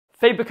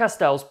Faber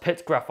Castell's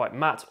Pitt Graphite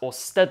Matte or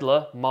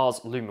Staedtler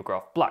Mars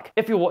Lumograph Black.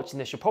 If you're watching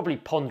this, you're probably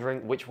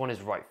pondering which one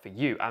is right for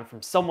you, and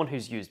from someone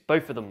who's used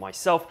both of them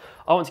myself,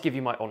 I want to give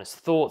you my honest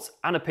thoughts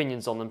and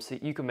opinions on them so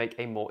that you can make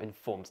a more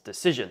informed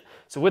decision.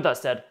 So with that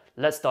said,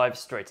 let's dive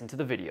straight into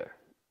the video.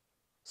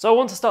 So I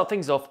want to start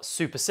things off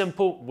super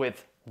simple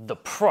with the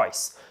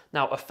price.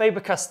 Now, a Faber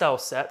Castell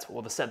set,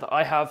 or the set that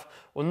I have,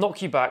 will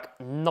knock you back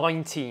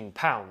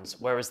 £19,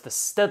 whereas the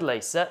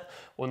Staedtler set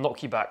will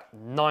knock you back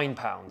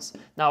 £9.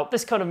 Now,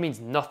 this kind of means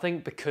nothing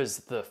because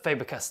the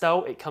Faber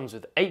Castell, it comes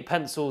with 8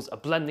 pencils, a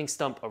blending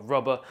stump, a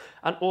rubber,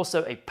 and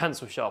also a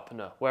pencil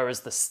sharpener,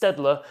 whereas the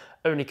Staedtler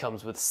only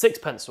comes with 6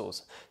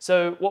 pencils.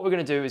 So what we're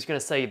going to do is going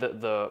to say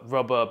that the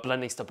rubber,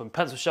 blending stump, and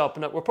pencil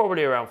sharpener were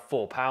probably around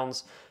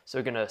 £4. So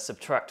we're going to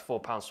subtract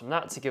 £4 from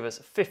that to give us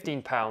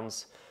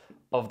 £15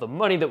 of the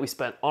money that we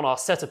spent on our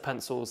set of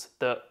pencils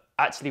that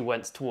actually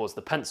went towards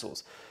the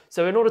pencils.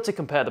 So in order to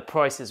compare the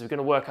prices, we're going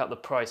to work out the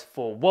price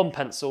for one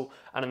pencil,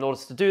 and in order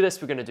to do this,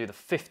 we're going to do the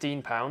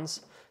 £15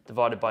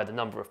 divided by the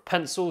number of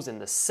pencils in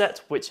the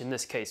set, which in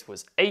this case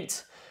was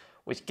 8,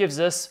 which gives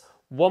us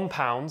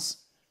 £1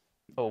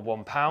 or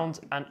 £1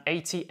 and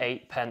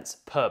 88 pence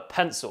per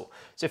pencil.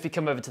 So if you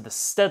come over to the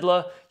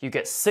Staedtler, you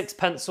get 6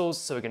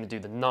 pencils, so we're going to do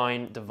the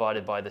 9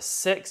 divided by the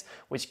 6,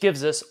 which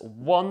gives us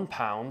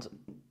 £1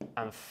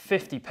 and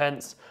 50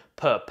 pence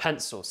per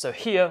pencil. So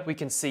here we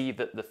can see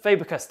that the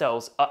Faber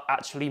Castells are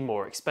actually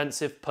more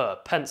expensive per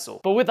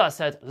pencil. But with that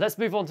said, let's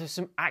move on to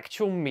some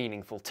actual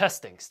meaningful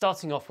testing,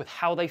 starting off with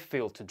how they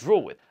feel to draw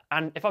with.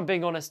 And if I'm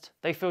being honest,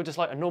 they feel just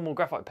like a normal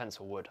graphite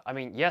pencil would. I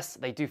mean, yes,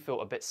 they do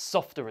feel a bit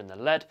softer in the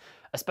lead,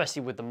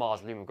 especially with the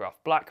Mars Lumograph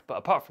Black, but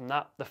apart from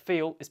that, the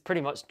feel is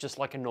pretty much just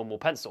like a normal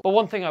pencil. But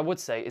one thing I would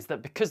say is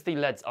that because the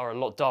leads are a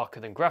lot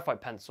darker than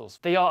graphite pencils,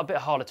 they are a bit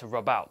harder to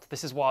rub out.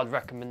 This is why I'd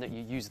recommend that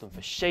you use them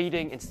for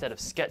shading instead of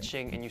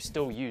sketching, and you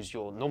still use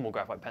your normal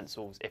graphite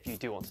pencils if you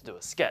do want to do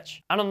a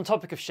sketch. And on the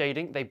topic of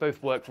shading, they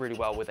both work really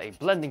well with a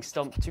blending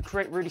stump to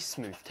create really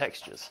smooth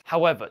textures.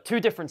 However, two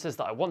differences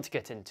that I want to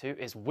get into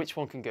is which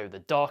one can go the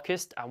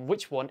darkest and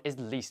which one is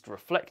least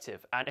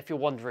reflective. And if you're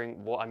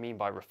wondering what I mean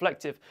by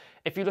reflective,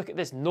 if you look at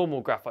this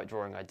normal graphite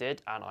drawing I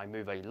did and I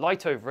move a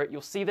light over it,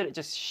 you'll see that it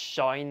just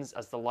shines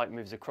as the light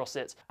moves across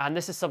it. And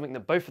this is something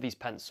that both of these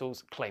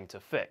pencils claim to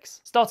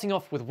fix. Starting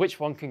off with which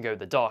one can go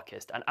the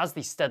darkest, and as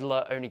the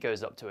Staedtler only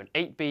goes up to an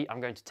 8B,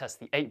 I'm going to test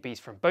the 8Bs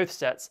from both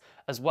sets,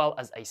 as well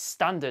as a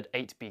standard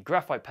 8B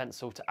graphite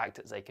pencil to act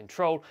as a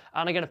control,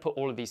 and I'm going to put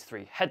all of these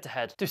three head to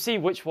head to see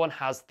which one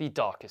has the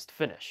darkest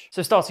finish.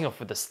 So starting off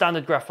with the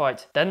standard graphite,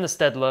 then the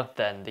Staedtler,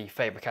 then the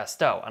Faber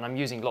Castell, and I'm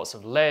using lots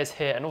of layers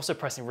here and also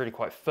pressing really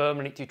quite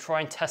firmly to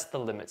try and test the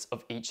limits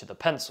of each of the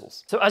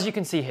pencils. So as you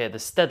can see here, the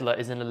Staedtler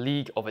is in a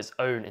league of its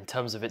own in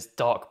terms of its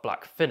dark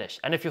black finish,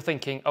 and if you're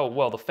thinking, oh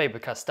well, the Faber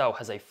Castell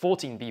has a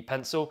 14B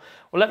pencil,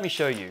 well let me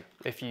show you.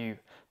 If you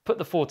put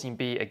the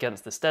 14B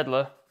against the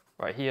Staedtler,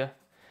 right here,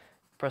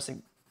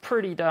 pressing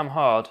pretty damn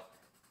hard,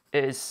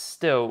 it is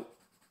still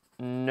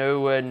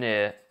nowhere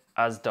near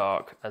as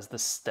dark as the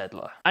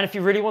Staedtler. And if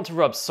you really want to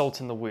rub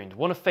salt in the wound,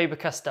 one of Faber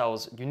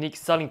Castell's unique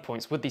selling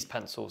points with these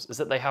pencils is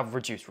that they have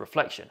reduced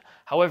reflection.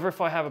 However,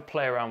 if I have a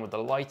play around with the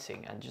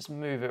lighting and just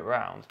move it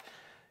around,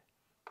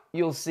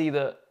 you'll see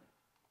that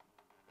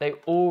they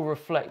all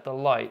reflect the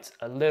light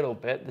a little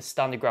bit. The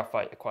standard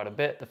graphite quite a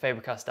bit, the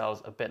Faber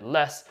Castell's a bit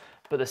less,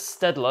 but the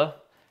Staedtler,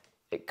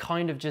 it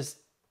kind of just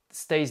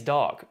stays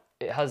dark.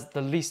 It has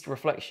the least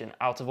reflection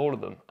out of all of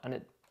them, and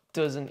it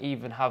doesn't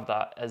even have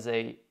that as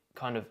a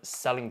kind of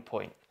selling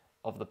point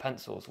of the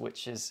pencils,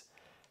 which is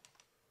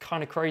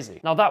kind of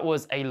crazy. Now that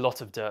was a lot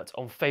of dirt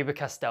on Faber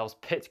Castell's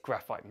Pitt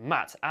Graphite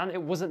Matte, and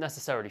it wasn't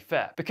necessarily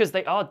fair because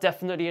they are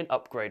definitely an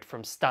upgrade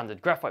from standard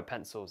graphite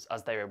pencils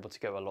as they're able to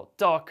go a lot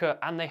darker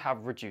and they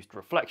have reduced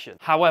reflection.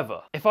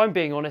 However, if I'm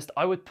being honest,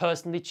 I would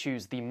personally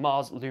choose the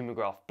Mars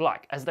Lumograph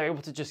Black as they're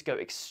able to just go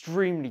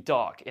extremely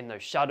dark in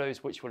those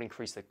shadows, which will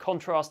increase the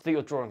contrast, that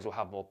your drawings will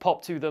have more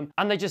pop to them,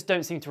 and they just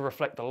don't seem to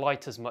reflect the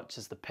light as much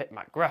as the Pitt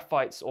Matte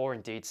Graphites or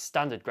indeed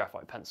standard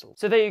graphite pencils.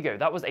 So there you go,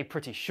 that was a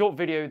pretty short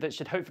video that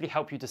should hopefully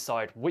help you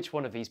decide which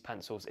one of these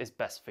pencils is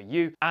best for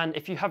you. And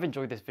if you have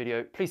enjoyed this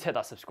video, please hit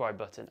that subscribe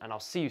button and I'll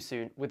see you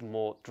soon with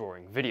more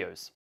drawing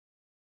videos.